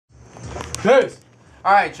Peace.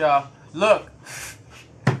 Alright, y'all. Look,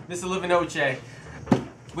 Mr. Livinoche,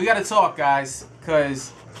 we gotta talk, guys,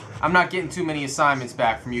 because I'm not getting too many assignments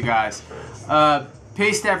back from you guys.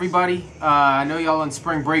 Peace to everybody. I know y'all on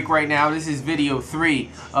spring break right now. This is video 3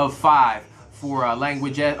 of 5 for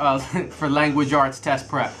language arts test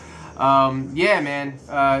prep. Yeah,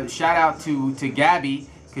 man. Shout out to Gabby,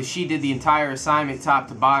 because she did the entire assignment top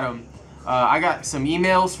to bottom. I got some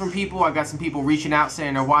emails from people. I got some people reaching out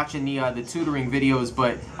saying they're watching the tutoring videos,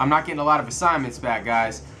 but I'm not getting a lot of assignments back,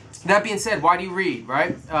 guys. That being said, why do you read,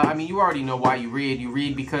 right? I mean, you already know why you read. You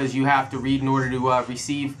read because you have to read in order to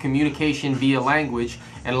receive communication via language.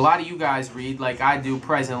 And a lot of you guys read, like I do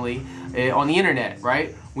presently, on the internet,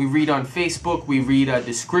 right? We read on Facebook. We read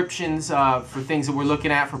descriptions for things that we're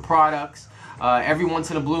looking at for products. Every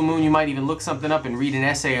once in a blue moon, you might even look something up and read an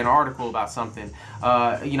essay, an article about something.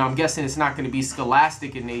 You know, I'm guessing it's not going to be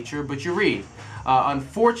scholastic in nature, but you read.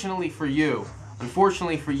 Unfortunately for you,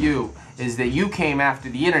 is that you came after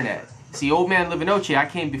the internet. See, old man Livinoche, I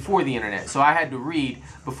came before the internet, so I had to read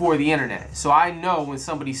before the internet. So I know when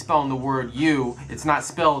somebody's spelling the word you, it's not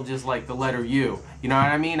spelled just like the letter U. You know what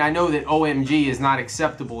I mean? I know that OMG is not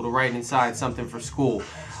acceptable to write inside something for school.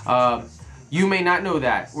 You may not know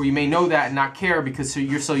that, or you may know that and not care because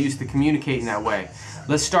you're so used to communicating that way.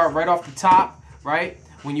 Let's start right off the top, right?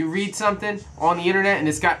 When you read something on the internet and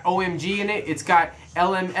it's got OMG in it, it's got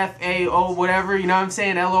LMFAO, whatever, you know what I'm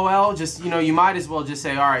saying, LOL, just, you know, you might as well just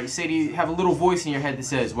say, all right, have a little voice in your head that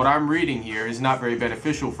says, what I'm reading here is not very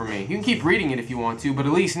beneficial for me. You can keep reading it if you want to, but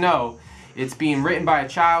at least know it's being written by a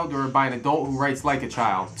child or by an adult who writes like a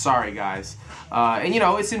child. Sorry, guys. And, you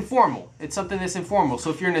know, it's informal. It's something that's informal.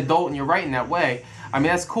 So if you're an adult and you're writing that way, I mean,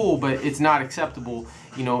 that's cool, but it's not acceptable,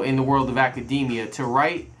 you know, in the world of academia to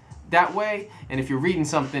write that way. And if you're reading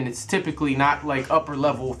something, it's typically not like upper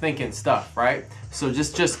level thinking stuff, right? So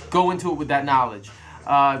just go into it with that knowledge.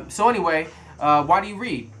 So anyway, why do you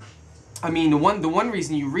read? I mean, the one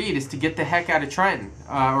reason you read is to get the heck out of Trenton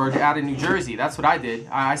or out of New Jersey. That's what I did.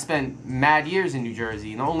 I spent mad years in New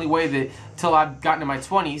Jersey. And the only way that, till I got into my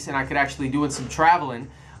 20s and I could actually do some traveling,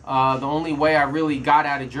 the only way I really got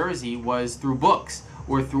out of Jersey was through books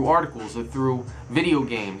or through articles or through video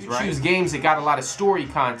games, right? You choose games that got a lot of story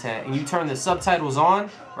content and you turn the subtitles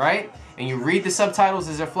on, right? And you read the subtitles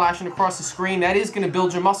as they're flashing across the screen. That is going to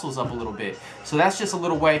build your muscles up a little bit. So that's just a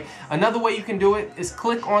little way. Another way you can do it is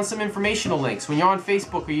click on some informational links. When you're on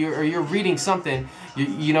Facebook or you're reading something,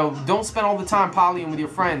 you know, don't spend all the time polying with your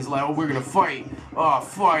friends like, oh, we're going to fight. Oh,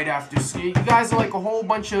 fight after school. You guys are like a whole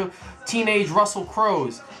bunch of teenage Russell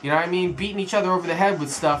Crowes. You know what I mean? Beating each other over the head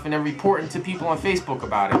with stuff and then reporting to people on Facebook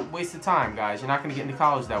about it. Waste of time, guys. You're not going to get into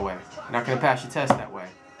college that way. You're not going to pass your test that way.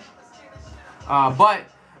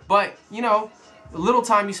 But, you know, the little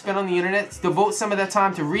time you spend on the internet, devote some of that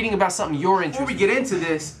time to reading about something you're interested in. Before we get into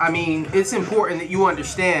this, I mean, it's important that you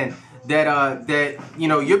understand that you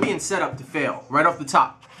know, you're being set up to fail right off the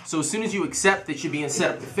top. So as soon as you accept that you're being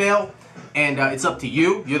set up to fail, and it's up to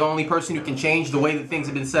you, you're the only person who can change the way that things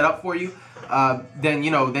have been set up for you, then,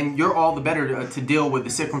 you know, then you're all the better to deal with the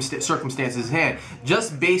circumstances at hand.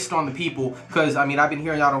 Just based on the people, because, I mean, I've been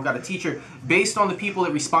hearing y'all don't got a teacher. Based on the people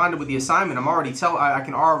that responded with the assignment, I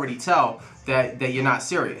can already tell that you're not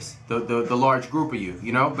serious, the large group of you,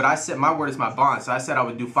 you know. But I said my word is my bond, so I said I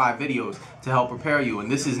would do 5 videos to help prepare you,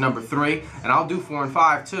 and this is number 3, and I'll do 4 and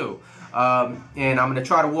 5 too. And I'm going to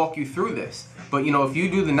try to walk you through this. But, you know, if you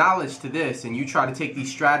do the knowledge to this and you try to take these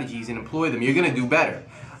strategies and employ them, you're going to do better.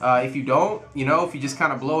 If you don't, you know, if you just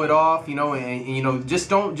kind of blow it off, you know, and you know, just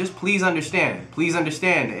please understand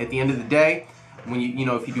at the end of the day, when you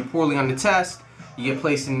know, if you do poorly on the test, you get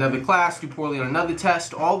placed in another class, do poorly on another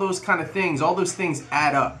test, all those kind of things, all those things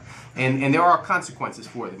add up. And there are consequences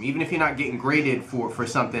for them. Even if you're not getting graded for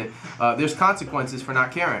something, there's consequences for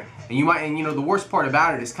not caring. And you know, the worst part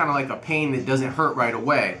about it is kind of like a pain that doesn't hurt right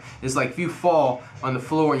away. It's like if you fall on the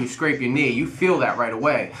floor and you scrape your knee, you feel that right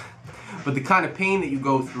away. But the kind of pain that you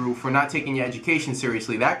go through for not taking your education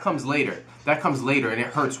seriously, that comes later. That comes later and it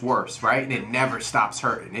hurts worse, right? And it never stops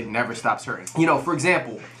hurting. It never stops hurting. You know, for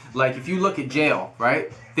example, like if you look at jail,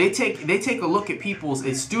 right? They take a look at people's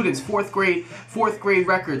students' fourth grade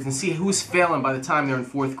records and see who's failing by the time they're in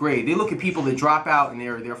 4th grade. They look at people that drop out in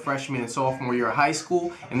their freshman and sophomore year of high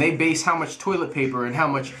school, and they base how much toilet paper and how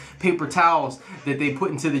much paper towels that they put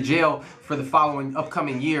into the jail for the following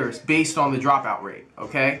upcoming years based on the dropout rate.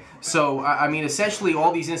 Okay, so I mean, essentially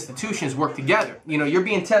all these institutions work together. You know, you're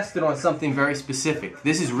being tested on something very specific.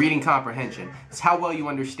 This is reading comprehension. It's how well you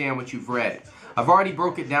understand what you've read. I've already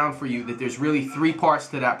broke it down for you that there's really 3 parts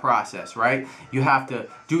to that process, right? You have to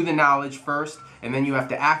do the knowledge first, and then you have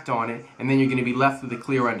to act on it, and then you're going to be left with a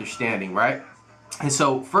clear understanding, right? And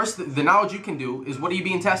so first, the knowledge you can do is what are you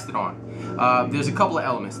being tested on? There's a couple of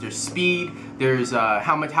elements. There's speed, there's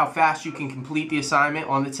how fast you can complete the assignment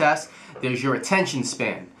on the test, there's your attention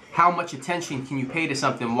span. How much attention can you pay to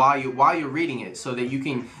something while you're reading it so that you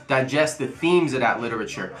can digest the themes of that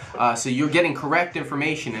literature, so you're getting correct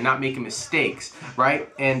information and not making mistakes, right?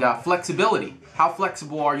 And flexibility. How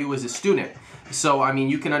flexible are you as a student? So, I mean,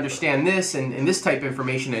 you can understand this and this type of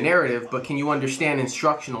information, a narrative, but can you understand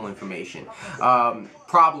instructional information?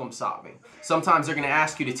 Problem solving. Sometimes they're going to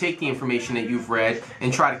ask you to take the information that you've read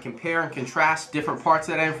and try to compare and contrast different parts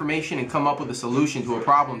of that information and come up with a solution to a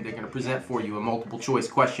problem they're going to present for you in multiple choice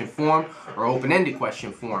question form or open-ended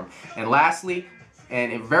question form. And lastly,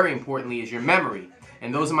 and very importantly, is your memory.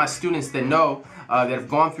 And those are my students that know, that have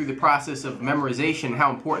gone through the process of memorization, how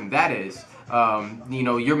important that is. You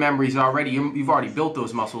know, your memories already, you've already built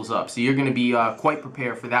those muscles up, so you're going to be quite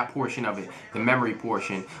prepared for that portion of it, the memory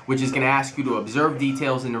portion, which is going to ask you to observe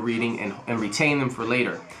details in the reading and retain them for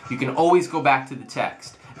later. You can always go back to the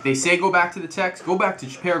text. If they say go back to the text, go back to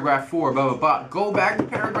paragraph 4, blah, blah, blah. Go back to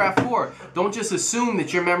paragraph 4. Don't just assume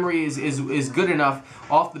that your memory is good enough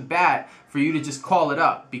off the bat for you to just call it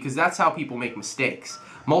up, because that's how people make mistakes.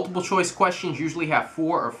 Multiple choice questions usually have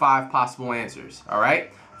 4 or 5 possible answers, all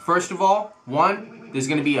right? First of all, 1, there's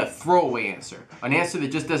going to be a throwaway answer. An answer that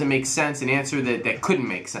just doesn't make sense, an answer that couldn't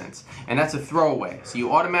make sense. And that's a throwaway. So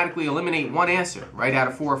you automatically eliminate 1 answer, right, out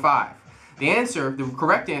of 4 or 5. The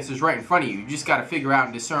correct answer is right in front of you. You just got to figure out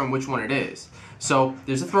and discern which one it is. So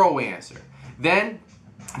there's a throwaway answer. Then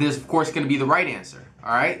there's, of course, going to be the right answer.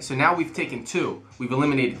 All right, so now we've taken 2. We've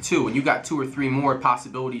eliminated 2, and you got 2 or 3 more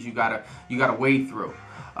possibilities you gotta wade through.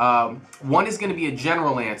 1 is going to be a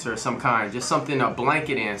general answer of some kind, just something, a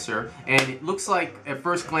blanket answer, and it looks like at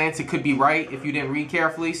first glance it could be right if you didn't read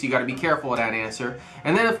carefully, so you got to be careful of that answer.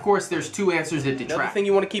 And then of course there's 2 answers that detract. Another thing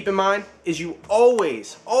you want to keep in mind is you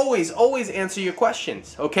always answer your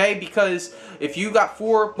questions, okay? Because if you got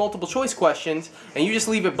 4 multiple choice questions and you just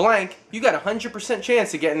leave it blank, you got a 100%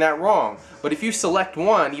 chance of getting that wrong. But if you select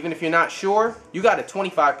 1, even if you're not sure, you got a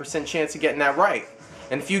 25% chance of getting that right.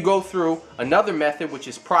 And if you go through another method, which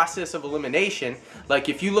is process of elimination, like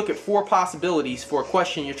if you look at 4 possibilities for a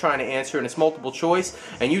question you're trying to answer and it's multiple choice,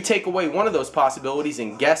 and you take away one of those possibilities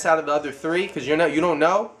and guess out of the other 3 because you don't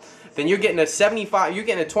know, then you're getting a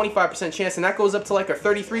 25% chance, and that goes up to like a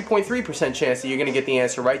 33.3% chance that you're going to get the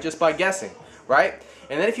answer right just by guessing, right?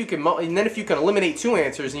 And then if you can eliminate 2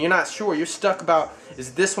 answers and you're not sure, you're stuck about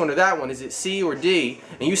is this one or that one, is it C or D,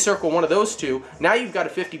 and you circle one of those 2, now you've got a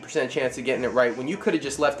 50% chance of getting it right when you could have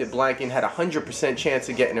just left it blank and had a 100% chance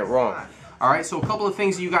of getting it wrong. Alright, so a couple of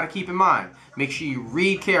things that you got to keep in mind. Make sure you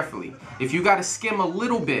read carefully. If you got to skim a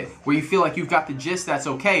little bit where you feel like you've got the gist, that's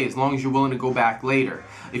okay, as long as you're willing to go back later.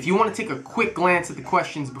 If you want to take a quick glance at the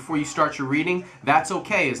questions before you start your reading, that's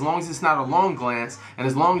okay, as long as it's not a long glance, and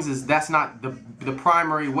as long as that's not the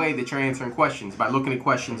primary way that you're answering questions, by looking at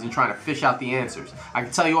questions and trying to fish out the answers. I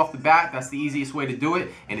can tell you off the bat, that's the easiest way to do it,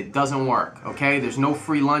 and it doesn't work, okay? There's no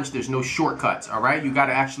free lunch, there's no shortcuts, alright? You got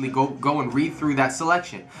to actually go and read through that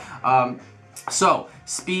selection. So,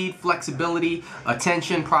 speed, flexibility,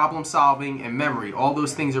 attention, problem solving, and memory. All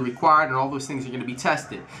those things are required, and all those things are going to be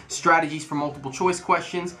tested. Strategies for multiple choice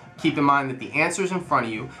questions. Keep in mind that the answer is in front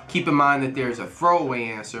of you. Keep in mind that there's a throwaway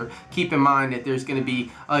answer. Keep in mind that there's going to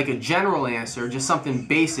be like a general answer, just something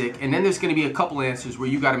basic, and then there's going to be a couple answers where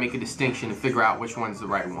you got to make a distinction and figure out which one's the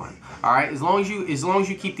right one. All right. As long as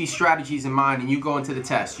you keep these strategies in mind and you go into the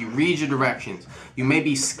test, you read your directions. You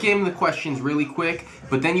maybe skim the questions really quick,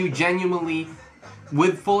 but then you genuinely,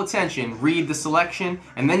 with full attention, read the selection,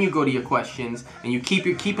 and then you go to your questions, and you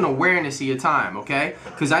keep an awareness of your time, okay?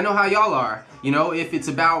 Because I know how y'all are. You know, if it's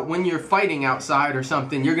about when you're fighting outside or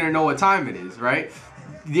something, you're gonna know what time it is, right?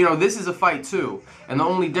 You know, this is a fight too, and the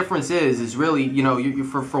only difference is really, you know,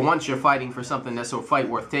 for once you're fighting for something that's a fight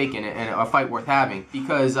worth taking and a fight worth having,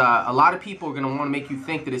 because a lot of people are going to want to make you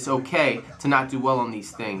think that it's okay to not do well on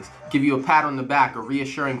these things, give you a pat on the back, a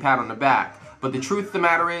reassuring pat on the back. But the truth of the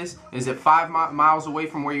matter is that 5 miles away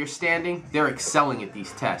from where you're standing, they're excelling at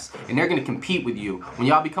these tests, and they're going to compete with you. When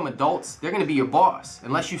y'all become adults, they're going to be your boss.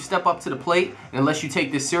 Unless you step up to the plate, and unless you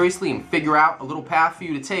take this seriously and figure out a little path for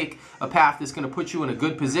you to take, a path that's going to put you in a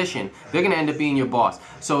good position, they're going to end up being your boss.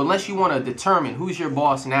 So unless you want to determine who's your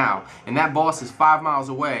boss now, and that boss is 5 miles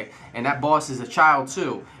away, and that boss is a child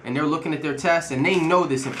too, and they're looking at their tests, and they know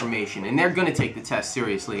this information, and they're going to take the test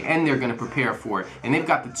seriously, and they're going to prepare for it, and they've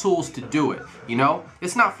got the tools to do it. You know,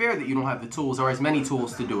 it's not fair that you don't have the tools or as many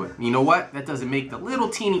tools to do it. You know what? That doesn't make the little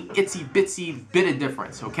teeny itsy bitsy bit of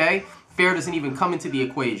difference, okay? Fair doesn't even come into the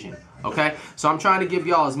equation, okay? So I'm trying to give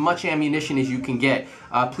y'all as much ammunition as you can get.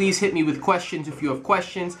 Please hit me with questions if you have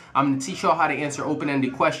questions. I'm going to teach y'all how to answer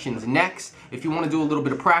open-ended questions next. If you want to do a little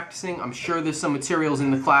bit of practicing, I'm sure there's some materials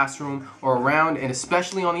in the classroom or around, and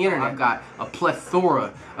especially on the internet. I've got a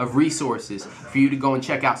plethora of resources for you to go and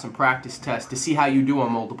check out some practice tests to see how you do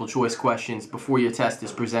on multiple choice questions before your test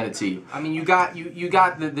is presented to you. I mean, you got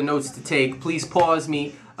the notes to take. Please pause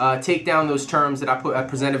me. Take down those terms that I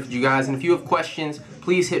presented for you guys, and if you have questions,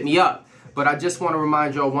 please hit me up. But I just want to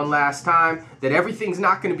remind y'all one last time that everything's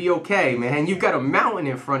not going to be okay, man. You've got a mountain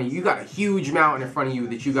in front of you. You got a huge mountain in front of you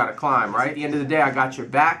that you got to climb, right? At the end of the day, I got your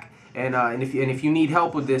back, and if you need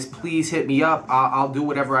help with this, please hit me up. I'll do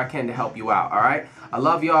whatever I can to help you out, all right? I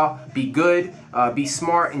love y'all. Be good. Be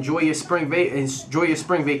smart. Enjoy your spring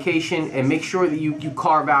vacation, and make sure that you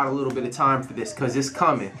carve out a little bit of time for this, because it's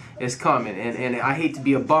coming. It's coming. And I hate to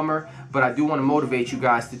be a bummer, but I do want to motivate you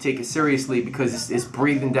guys to take it seriously, because it's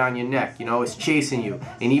breathing down your neck. You know, it's chasing you.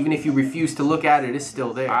 And even if you refuse to look at it, it's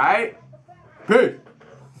still there. All right? Peace.